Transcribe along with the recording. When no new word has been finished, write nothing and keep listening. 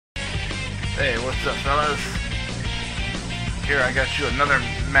Hey, what's up, fellas? Here I got you another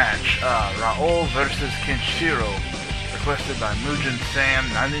match. Raoh versus Kenshiro, requested by Mugen Sam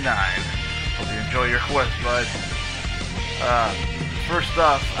 99. Hope you enjoy your quest, bud. First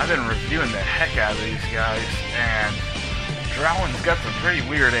off, I've been reviewing the heck out of these guys, and Raoh's got some pretty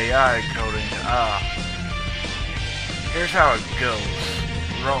weird AI coding. Here's how it goes.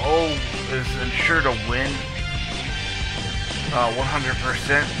 Raoh is sure to win 100%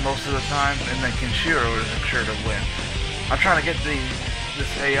 most of the time, and then Kenshiro is sure to win. I'm trying to get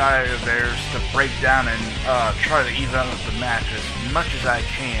this AI of theirs to break down and try to even up the match as much as I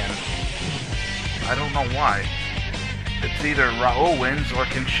can. I don't know why. It's either Raoh wins or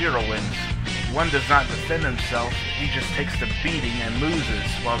Kenshiro wins. One does not defend himself, he just takes the beating and loses,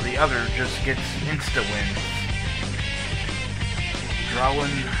 while the other just gets insta-wins.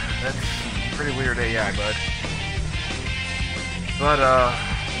 Drawing, that's pretty weird AI, bud. But,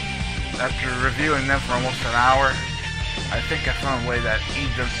 after reviewing them for almost an hour, I think I found a way that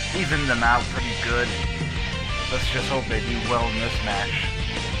even them out pretty good. Let's just hope they do well in this match.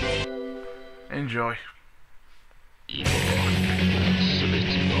 Enjoy.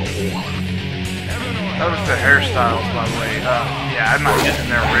 Notice the hairstyles, by the way. Yeah, I'm not using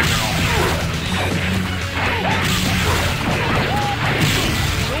their original.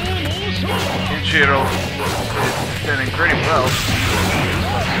 Kenshiro is defending pretty well.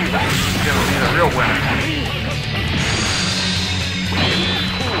 He's gonna be the real winner.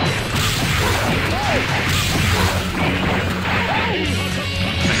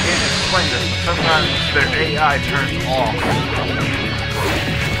 I can't explain this, but sometimes their AI turns off.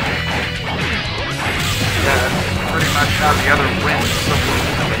 Yeah, that's pretty much how the other wins.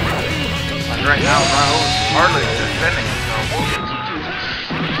 Like right now, Raoh is hardly defending himself.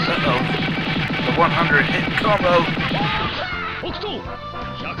 Uh-oh. The 100 hit combo.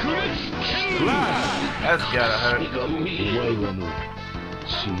 That's gotta hurt.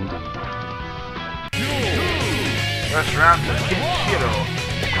 First round to Kenshiro.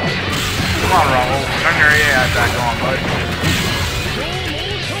 Come on, Raoh. Turn your AI back on, bud.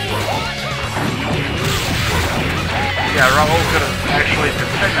 Yeah, Raoh could have actually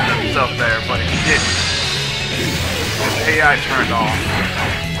defended himself there, but he didn't. His AI turned off.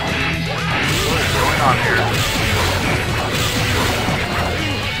 What is going on here?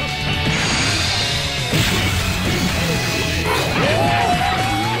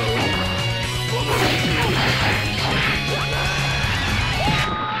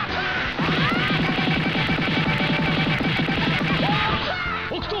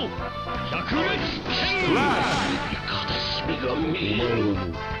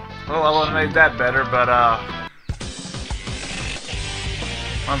 Well, I would have made that better, but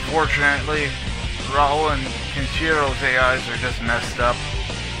unfortunately, Raoh and Kenshiro's AIs are just messed up.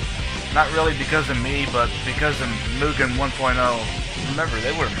 Not really because of me, but because of Mugen 1.0. Remember,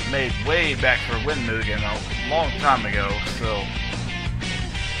 they were made way back for WinMugen a long time ago, so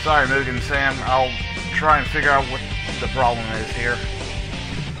sorry, Mugen Sam. I'll try and figure out what the problem is here.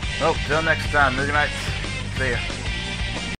 Well, till next time, Mugenites. See ya.